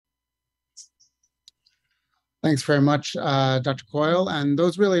Thanks very much, Dr. Coyle. And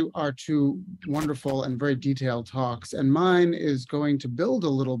those really are two wonderful and very detailed talks. And mine is going to build a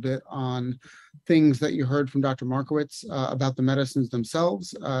little bit on things that you heard from Dr. Markowitz about the medicines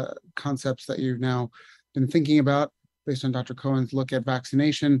themselves, concepts that you've now been thinking about based on Dr. Cohen's look at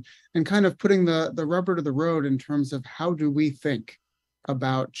vaccination, and kind of putting the rubber to the road in terms of how do we think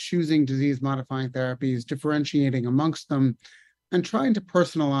about choosing disease-modifying therapies, differentiating amongst them, and trying to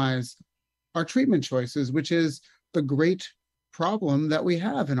personalize our treatment choices, which is the great problem that we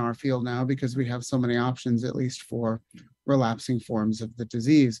have in our field now because we have so many options, at least for relapsing forms of the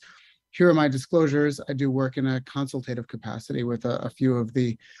disease. Here are my disclosures. I do work in a consultative capacity with a few of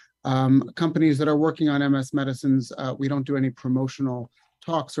the companies that are working on MS medicines. We don't do any promotional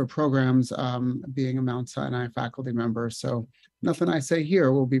talks or programs, being a Mount Sinai faculty member. So nothing I say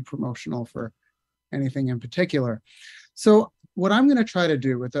here will be promotional for anything in particular. So what I'm going to try to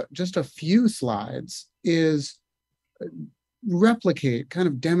do with just a few slides is replicate, kind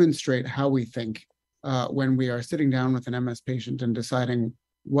of demonstrate how we think when we are sitting down with an MS patient and deciding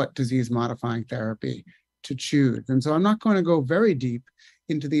what disease-modifying therapy to choose. And so I'm not going to go very deep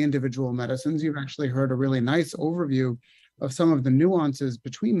into the individual medicines. You've actually heard a really nice overview of some of the nuances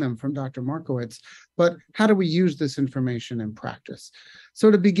between them from Dr. Markowitz, but how do we use this information in practice?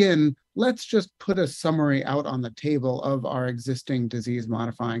 So to begin, let's just put a summary out on the table of our existing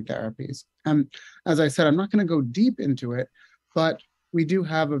disease-modifying therapies. And as I said, I'm not going to go deep into it, but we do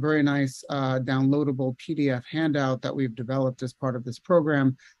have a very nice downloadable PDF handout that we've developed as part of this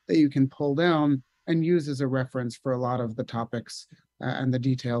program that you can pull down and use as a reference for a lot of the topics and the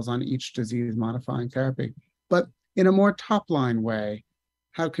details on each disease-modifying therapy. But in a more top-line way,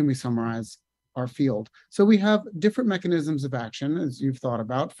 how can we summarize our field? So we have different mechanisms of action, as you've thought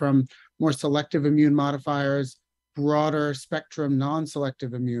about, from more selective immune modifiers, broader spectrum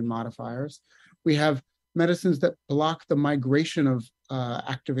non-selective immune modifiers. We have medicines that block the migration of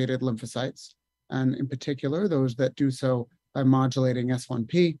activated lymphocytes, and in particular, those that do so by modulating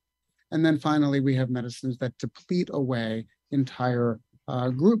S1P. And then finally, we have medicines that deplete away entire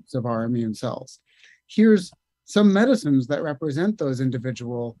groups of our immune cells. Here's some medicines that represent those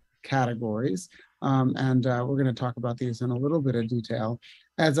individual categories. And we're going to talk about these in a little bit of detail.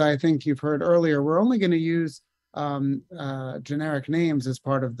 As I think you've heard earlier, we're only going to use generic names as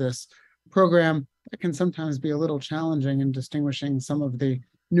part of this program. It can sometimes be a little challenging in distinguishing some of the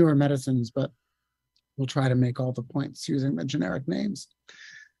newer medicines, but we'll try to make all the points using the generic names.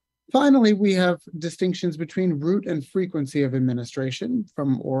 Finally, we have distinctions between route and frequency of administration,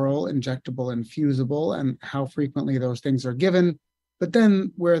 from oral, injectable, and fusible, and how frequently those things are given. But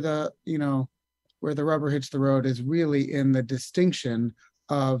then where the rubber hits the road is really in the distinction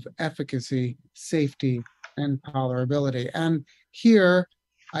of efficacy, safety, and tolerability. And here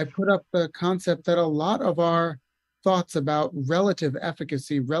I put up the concept that a lot of our thoughts about relative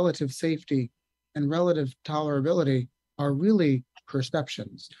efficacy, relative safety, and relative tolerability are really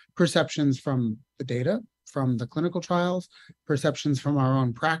perceptions from the data, from the clinical trials, perceptions from our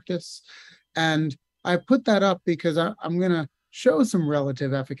own practice. And I put that up because I'm going to show some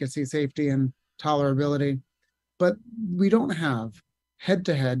relative efficacy, safety, and tolerability, but we don't have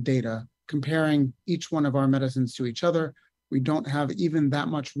head-to-head data comparing each one of our medicines to each other. We don't have even that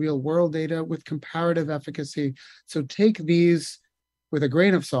much real-world data with comparative efficacy. So take these with a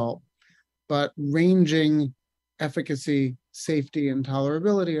grain of salt, but ranging efficacy, safety, and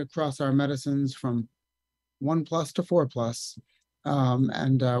tolerability across our medicines from 1+ to 4+.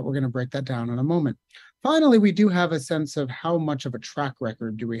 And we're going to break that down in a moment. Finally, we do have a sense of how much of a track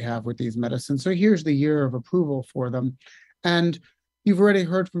record do we have with these medicines. So here's the year of approval for them. And you've already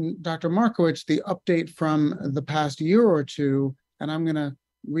heard from Dr. Markowitz, the update from the past year or two, and I'm going to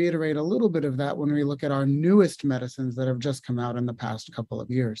reiterate a little bit of that when we look at our newest medicines that have just come out in the past couple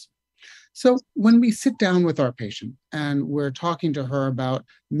of years. So when we sit down with our patient and we're talking to her about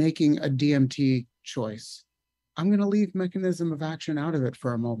making a DMT choice, I'm going to leave mechanism of action out of it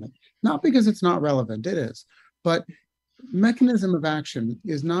for a moment. Not because it's not relevant, it is, but mechanism of action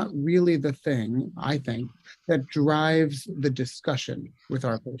is not really the thing, I think, that drives the discussion with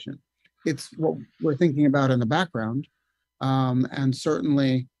our patient. It's what we're thinking about in the background. And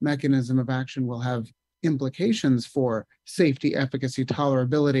certainly mechanism of action will have implications for safety, efficacy,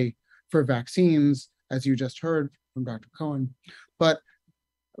 tolerability for vaccines, as you just heard from Dr. Cohen. But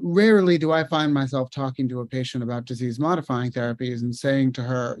rarely do I find myself talking to a patient about disease-modifying therapies and saying to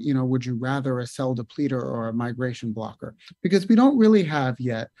her, you know, would you rather a cell depleter or a migration blocker? Because we don't really have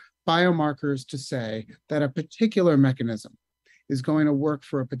yet biomarkers to say that a particular mechanism is going to work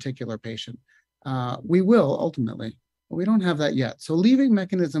for a particular patient. We will ultimately, but we don't have that yet. So leaving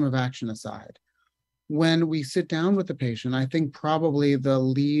mechanism of action aside, when we sit down with the patient, I think probably the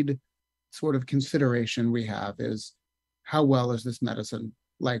lead sort of consideration we have is, how well is this medicine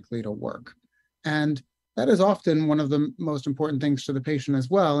likely to work? And that is often one of the most important things to the patient as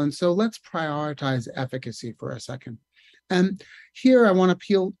well. And so let's prioritize efficacy for a second. And here I want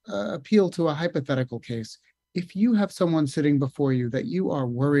to appeal to a hypothetical case. If you have someone sitting before you that you are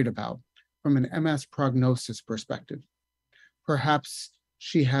worried about from an MS prognosis perspective, perhaps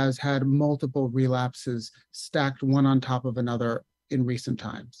she has had multiple relapses stacked one on top of another in recent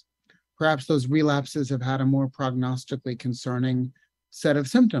times. Perhaps those relapses have had a more prognostically concerning set of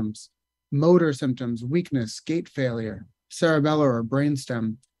symptoms, motor symptoms, weakness, gait failure, cerebellar or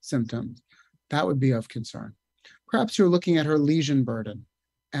brainstem symptoms. That would be of concern. Perhaps you're looking at her lesion burden,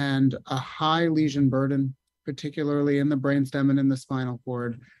 and a high lesion burden, particularly in the brainstem and in the spinal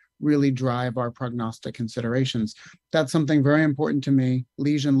cord, really drive our prognostic considerations. That's something very important to me,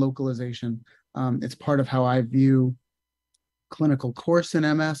 lesion localization. It's part of how I view clinical course in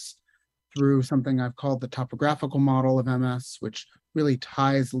MS through something I've called the topographical model of MS, which really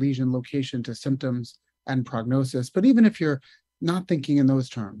ties lesion location to symptoms and prognosis. But even if you're not thinking in those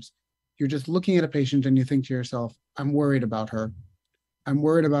terms, you're just looking at a patient and you think to yourself, I'm worried about her. I'm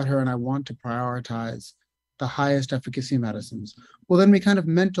worried about her and I want to prioritize the highest efficacy medicines. Well, then we kind of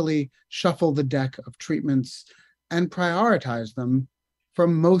mentally shuffle the deck of treatments and prioritize them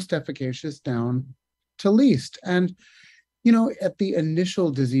from most efficacious down to least. And, you know, at the initial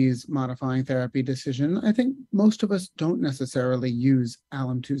disease modifying therapy decision, I think most of us don't necessarily use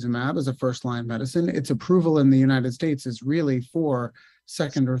alemtuzumab as a first-line medicine. Its approval in the United States is really for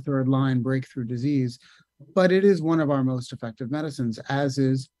second or third line breakthrough disease, but it is one of our most effective medicines, as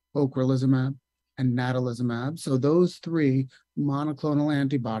is ocrelizumab and natalizumab. So those three monoclonal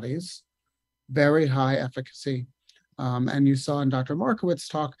antibodies, very high efficacy. And you saw in Dr. Markowitz's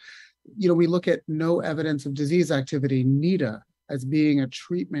talk, you know, we look at no evidence of disease activity, NEDA, as being a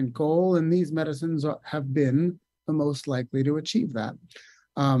treatment goal, and these medicines have been the most likely to achieve that.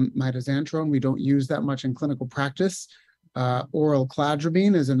 Mitoxantrone, we don't use that much in clinical practice. Oral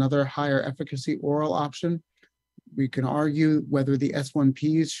cladribine is another higher efficacy oral option. We can argue whether the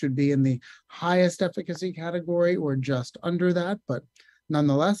S1Ps should be in the highest efficacy category or just under that, but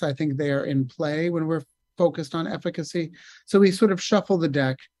nonetheless, I think they are in play when we're focused on efficacy. So we sort of shuffle the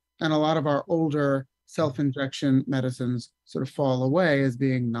deck, and a lot of our older self-injection medicines sort of fall away as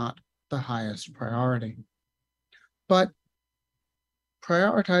being not the highest priority. But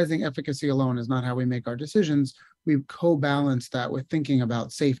prioritizing efficacy alone is not how we make our decisions. We co-balance that with thinking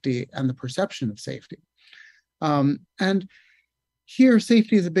about safety and the perception of safety. And here,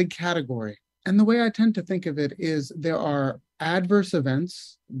 safety is a big category. And the way I tend to think of it is there are adverse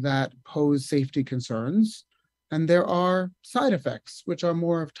events that pose safety concerns, and there are side effects, which are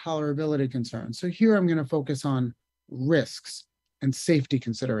more of tolerability concerns. So here I'm going to focus on risks and safety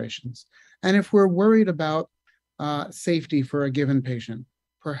considerations. And if we're worried about safety for a given patient,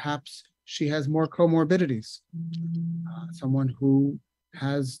 perhaps she has more comorbidities, someone who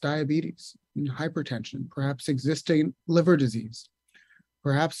has diabetes, hypertension, perhaps existing liver disease,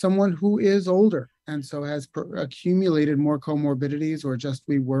 perhaps someone who is older and so has accumulated more comorbidities, or just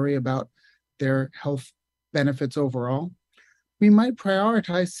we worry about their health benefits overall. We might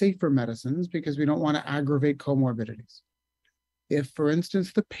prioritize safer medicines because we don't want to aggravate comorbidities. If, for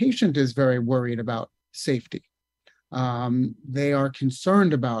instance, the patient is very worried about safety, they are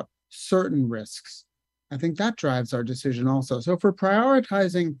concerned about certain risks, I think that drives our decision also. So if we're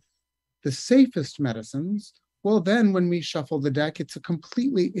prioritizing the safest medicines, well, then when we shuffle the deck, it's a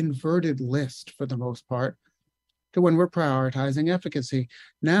completely inverted list for the most part to when we're prioritizing efficacy.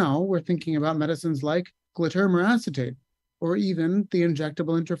 Now we're thinking about medicines like glatiramer acetate, or even the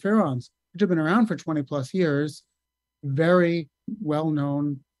injectable interferons, which have been around for 20 plus years, very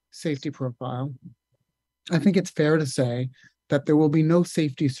well-known safety profile. I think it's fair to say that there will be no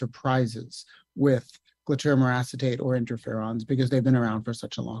safety surprises with glatiramer acetate or interferons because they've been around for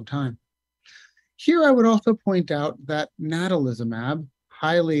such a long time. Here, I would also point out that natalizumab,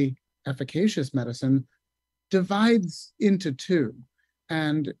 highly efficacious medicine, divides into two.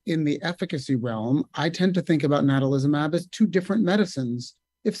 And in the efficacy realm, I tend to think about natalizumab as two different medicines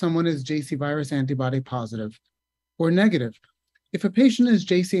if someone is JC virus antibody positive or negative. If a patient is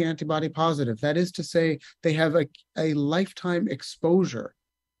JC antibody positive, that is to say they have a lifetime exposure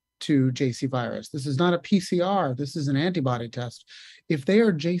to JC virus. This is not a PCR, this is an antibody test. If they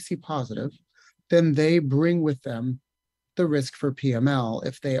are JC positive, then they bring with them the risk for PML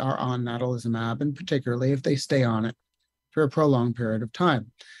if they are on natalizumab, and particularly if they stay on it for a prolonged period of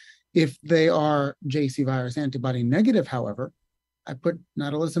time. If they are JC virus antibody negative, however, I put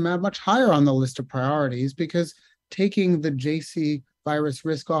natalizumab much higher on the list of priorities because taking the JC virus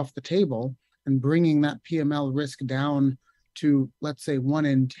risk off the table and bringing that PML risk down to, let's say, 1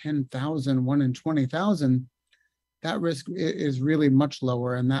 in 10,000, 1 in 20,000, that risk is really much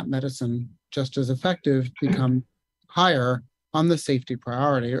lower, and that medicine, just as effective, become higher on the safety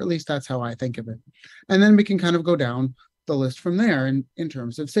priority, or at least that's how I think of it. And then we can kind of go down the list from there. And in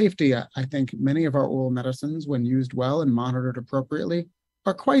terms of safety, I think many of our oral medicines, when used well and monitored appropriately,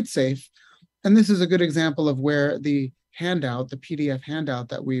 are quite safe. And this is a good example of where the handout, the PDF handout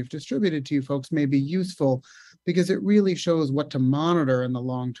that we've distributed to you folks, may be useful because it really shows what to monitor in the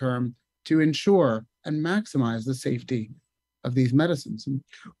long term to ensure and maximize the safety of these medicines. And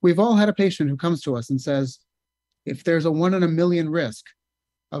we've all had a patient who comes to us and says, if there's a 1 in a million risk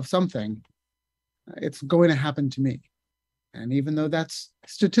of something, it's going to happen to me. And even though that's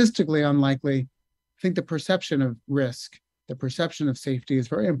statistically unlikely, I think the perception of risk, the perception of safety is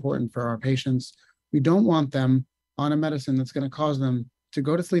very important for our patients. We don't want them on a medicine that's going to cause them to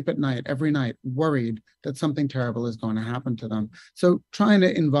go to sleep at night, every night, worried that something terrible is going to happen to them. So trying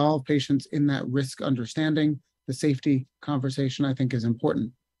to involve patients in that risk understanding, the safety conversation, I think is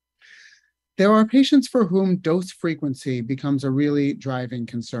important. There are patients for whom dose frequency becomes a really driving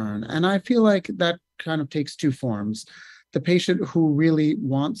concern. And I feel like that kind of takes two forms. The patient who really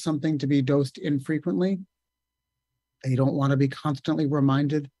wants something to be dosed infrequently, they don't want to be constantly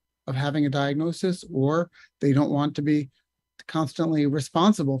reminded of having a diagnosis, or they don't want to be constantly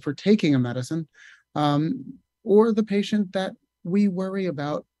responsible for taking a medicine, or the patient that we worry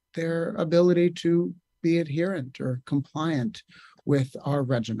about their ability to be adherent or compliant with our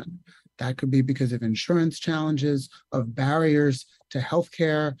regimen. That could be because of insurance challenges, of barriers to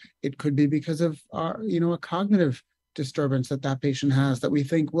healthcare. It could be because of our, a cognitive disturbance that patient has that we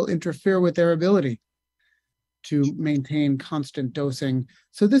think will interfere with their ability to maintain constant dosing.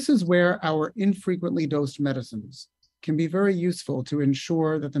 So this is where our infrequently dosed medicines can be very useful to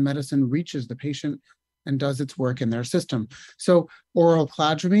ensure that the medicine reaches the patient and does its work in their system. So oral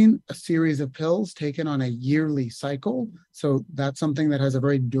cladribine, a series of pills taken on a yearly cycle. So that's something that has a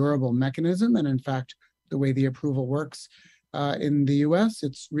very durable mechanism. And in fact, the way the approval works in the US,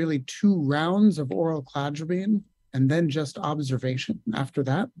 it's really 2 rounds of oral cladribine and then just observation after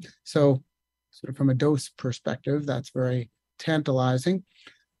that. So sort of from a dose perspective, that's very tantalizing.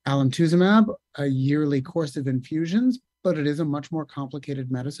 Alemtuzumab, a yearly course of infusions, but it is a much more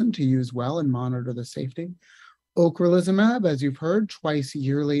complicated medicine to use well and monitor the safety. Ocrelizumab, as you've heard, twice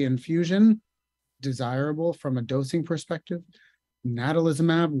yearly infusion, desirable from a dosing perspective.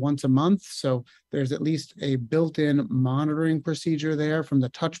 Natalizumab, once a month, so there's at least a built-in monitoring procedure there from the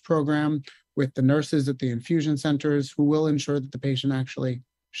TOUCH program with the nurses at the infusion centers who will ensure that the patient actually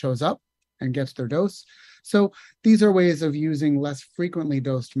shows up and gets their dose. So these are ways of using less frequently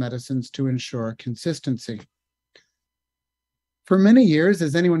dosed medicines to ensure consistency. For many years,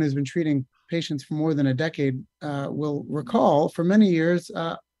 as anyone who's been treating patients for more than a decade will recall, for many years,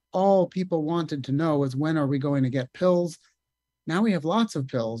 all people wanted to know was, when are we going to get pills? Now we have lots of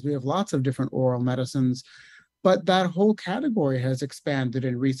pills. We have lots of different oral medicines, but that whole category has expanded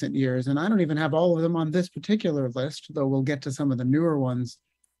in recent years. And I don't even have all of them on this particular list, though we'll get to some of the newer ones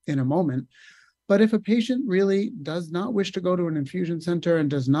in a moment. But if a patient really does not wish to go to an infusion center and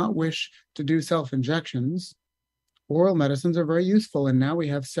does not wish to do self-injections, oral medicines are very useful. And now we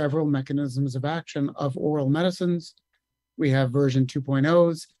have several mechanisms of action of oral medicines. We have version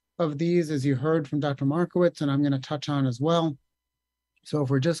 2.0s of these, as you heard from Dr. Markowitz, and I'm going to touch on as well. So if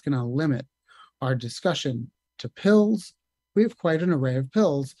we're just going to limit our discussion to pills, we have quite an array of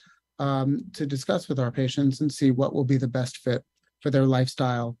pills to discuss with our patients and see what will be the best fit for their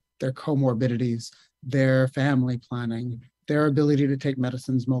lifestyle, their comorbidities, their family planning, their ability to take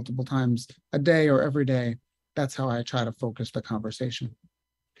medicines multiple times a day or every day. That's how I try to focus the conversation.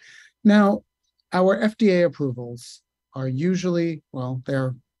 Now, our FDA approvals are usually, well,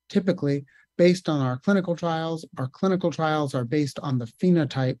 they're typically based on our clinical trials. Our clinical trials are based on the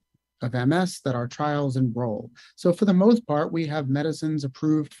phenotype of MS that our trials enroll. So for the most part, we have medicines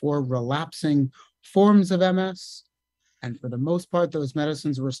approved for relapsing forms of MS. And for the most part, those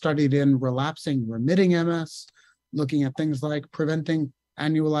medicines were studied in relapsing remitting MS, looking at things like preventing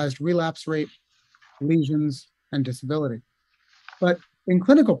annualized relapse rate, lesions, and disability. But in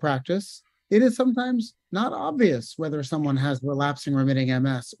clinical practice, it is sometimes not obvious whether someone has relapsing remitting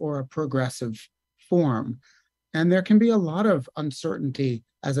MS or a progressive form. And there can be a lot of uncertainty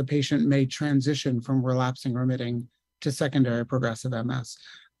as a patient may transition from relapsing remitting to secondary progressive MS.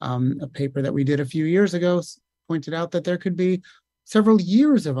 A paper that we did a few years ago pointed out that there could be several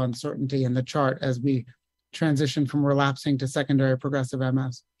years of uncertainty in the chart as we transition from relapsing to secondary progressive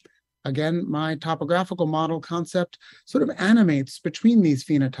MS. Again, my topographical model concept sort of animates between these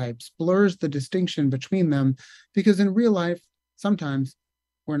phenotypes, blurs the distinction between them, because in real life, sometimes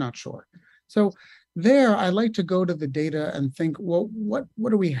we're not sure. So there, I like to go to the data and think, well, what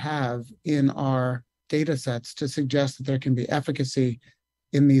do we have in our data sets to suggest that there can be efficacy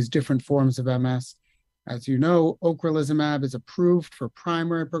in these different forms of MS? As you know, ocrelizumab is approved for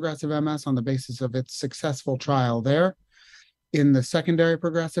primary progressive MS on the basis of its successful trial there. In the secondary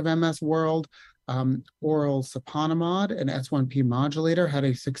progressive MS world, oral siponimod, an S1P modulator, had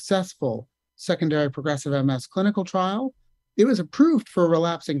a successful secondary progressive MS clinical trial. It was approved for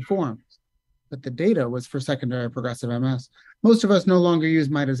relapsing forms, but the data was for secondary progressive MS. Most of us no longer use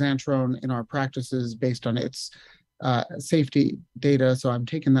mitoxantrone in our practices based on its safety data, so I'm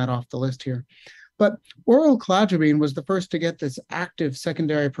taking that off the list here. But oral cladribine was the first to get this active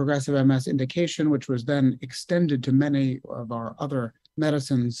secondary progressive MS indication, which was then extended to many of our other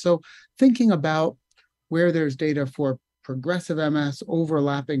medicines. So thinking about where there's data for progressive MS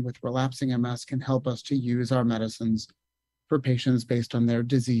overlapping with relapsing MS can help us to use our medicines for patients based on their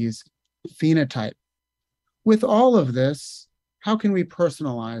disease phenotype. With all of this, how can we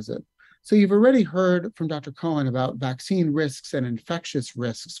personalize it? So you've already heard from Dr. Cohen about vaccine risks and infectious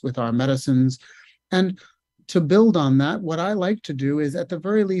risks with our medicines. And to build on that, what I like to do is at the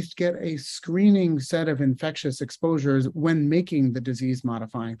very least get a screening set of infectious exposures when making the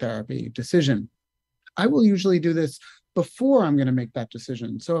disease-modifying therapy decision. I will usually do this before I'm going to make that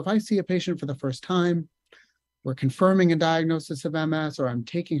decision. So if I see a patient for the first time, we're confirming a diagnosis of MS, or I'm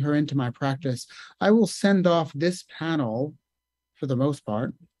taking her into my practice, I will send off this panel, for the most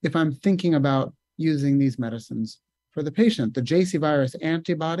part, if I'm thinking about using these medicines for the patient. The JC virus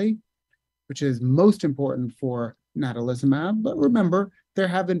antibody, which is most important for natalizumab. But remember, there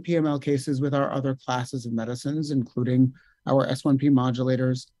have been PML cases with our other classes of medicines, including our S1P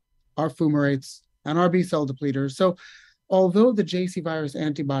modulators, our fumarates, and our B-cell depleters. So although the JC virus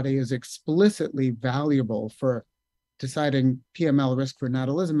antibody is explicitly valuable for deciding PML risk for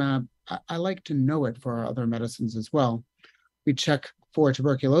natalizumab, I like to know it for our other medicines as well. We check for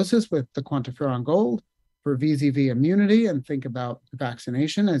tuberculosis with the quantiferon gold, for VZV immunity, and think about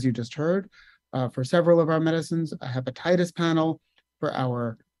vaccination, as you just heard. For several of our medicines, a hepatitis panel for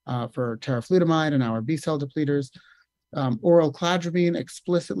our for teriflunomide and our B-cell depleters. Oral cladribine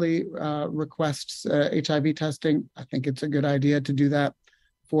explicitly requests HIV testing. I think it's a good idea to do that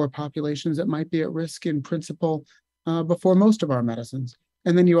for populations that might be at risk in principle before most of our medicines.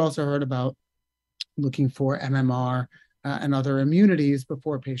 And then you also heard about looking for MMR and other immunities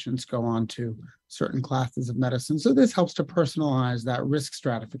before patients go on to certain classes of medicine. So this helps to personalize that risk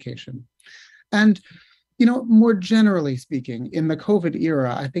stratification. And, you know, more generally speaking, in the COVID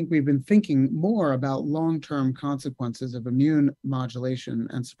era, I think we've been thinking more about long-term consequences of immune modulation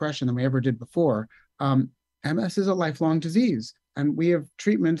and suppression than we ever did before. MS is a lifelong disease, and we have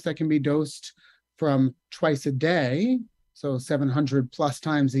treatments that can be dosed from twice a day, so 700 plus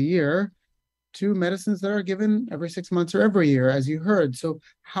times a year, to medicines that are given every 6 months or every year, as you heard. So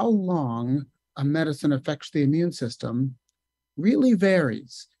how long a medicine affects the immune system really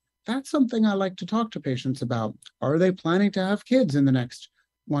varies. That's something I like to talk to patients about. Are they planning to have kids in the next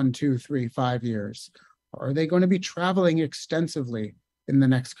 1, 2, 3, 5 years? Are they going to be traveling extensively in the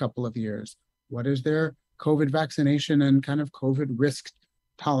next couple of years? What is their COVID vaccination and kind of COVID risk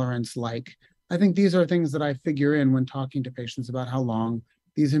tolerance like? I think these are things that I figure in when talking to patients about how long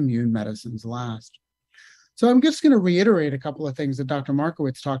these immune medicines last. So I'm just going to reiterate a couple of things that Dr.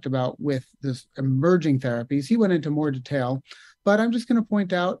 Markowitz talked about with this emerging therapies. He went into more detail, but I'm just going to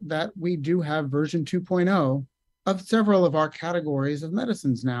point out that we do have version 2.0 of several of our categories of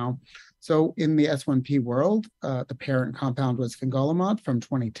medicines now. So in the S1P world, the parent compound was fingolimod from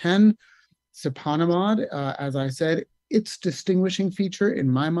 2010. Siponimod, as I said, its distinguishing feature in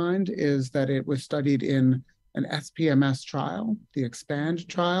my mind is that it was studied in an SPMS trial, the EXPAND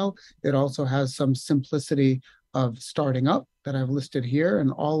trial. It also has some simplicity of starting up that I've listed here, and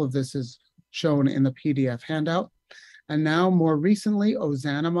all of this is shown in the PDF handout. And now more recently,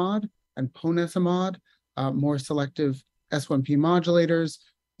 ozanimod and ponesimod, more selective S1P modulators,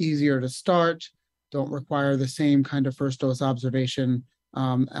 easier to start, don't require the same kind of first dose observation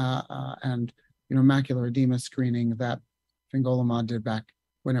and macular edema screening that fingolimod did back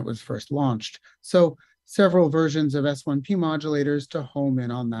when it was first launched. So several versions of S1P modulators to home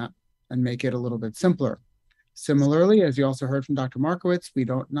in on that and make it a little bit simpler. Similarly, as you also heard from Dr. Markowitz, we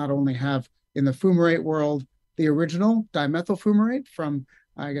don't not only have in the fumarate world the original dimethyl fumarate from,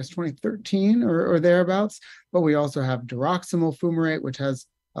 I guess, 2013 or thereabouts, but we also have diroximel fumarate, which has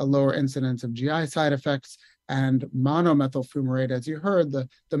a lower incidence of GI side effects, and monomethyl fumarate, as you heard, the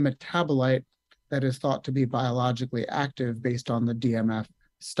metabolite that is thought to be biologically active based on the DMF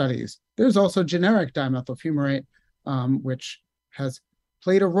studies. There's also generic dimethyl fumarate, which has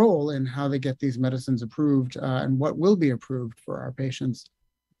played a role in how they get these medicines approved and what will be approved for our patients.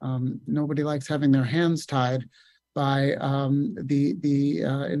 Nobody likes having their hands tied by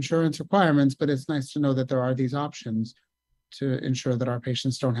the insurance requirements, but it's nice to know that there are these options to ensure that our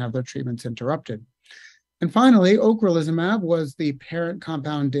patients don't have their treatments interrupted. And finally, ocrelizumab was the parent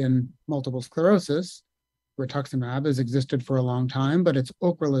compound in multiple sclerosis. Rituximab has existed for a long time, but it's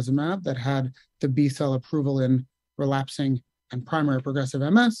ocrelizumab that had the B-cell approval in relapsing and primary progressive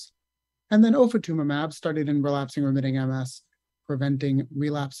MS. And then ofatumumab, studied in relapsing remitting MS, preventing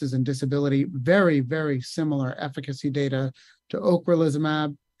relapses and disability. Very, very similar efficacy data to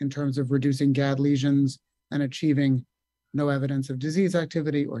ocrelizumab in terms of reducing GAD lesions and achieving no evidence of disease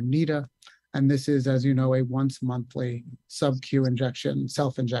activity or NEDA. And this is, as you know, a once monthly sub-Q injection,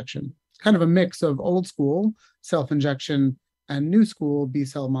 self-injection. Kind of a mix of old school self-injection and new school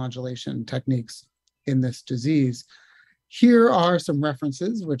B-cell modulation techniques in this disease. Here are some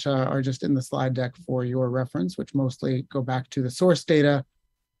references, which are just in the slide deck for your reference, which mostly go back to the source data.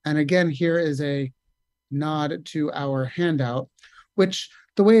 And again, here is a nod to our handout, which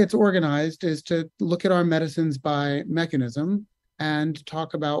the way it's organized is to look at our medicines by mechanism and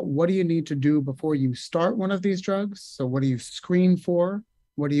talk about what do you need to do before you start one of these drugs. So what do you screen for?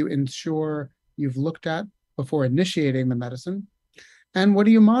 What do you ensure you've looked at before initiating the medicine? And what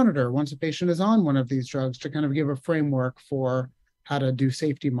do you monitor once a patient is on one of these drugs to kind of give a framework for how to do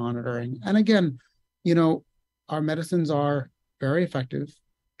safety monitoring? And again, you know, our medicines are very effective.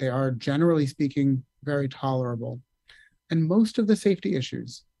 They are, generally speaking, very tolerable. And most of the safety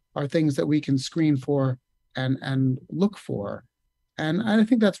issues are things that we can screen for and look for. And I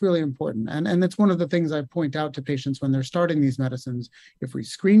think that's really important. And it's one of the things I point out to patients when they're starting these medicines. If we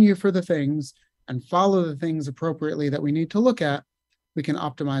screen you for the things and follow the things appropriately that we need to look at, we can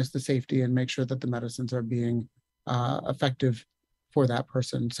optimize the safety and make sure that the medicines are being effective for that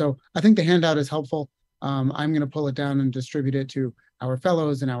person. So I think the handout is helpful. I'm going to pull it down and distribute it to our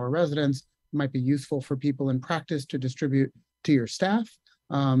fellows and our residents. It might be useful for people in practice to distribute to your staff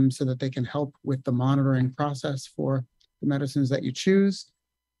so that they can help with the monitoring process for the medicines that you choose.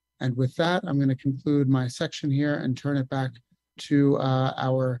 And with that, I'm going to conclude my section here and turn it back to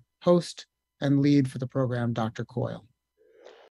our host and lead for the program, Dr. Coyle.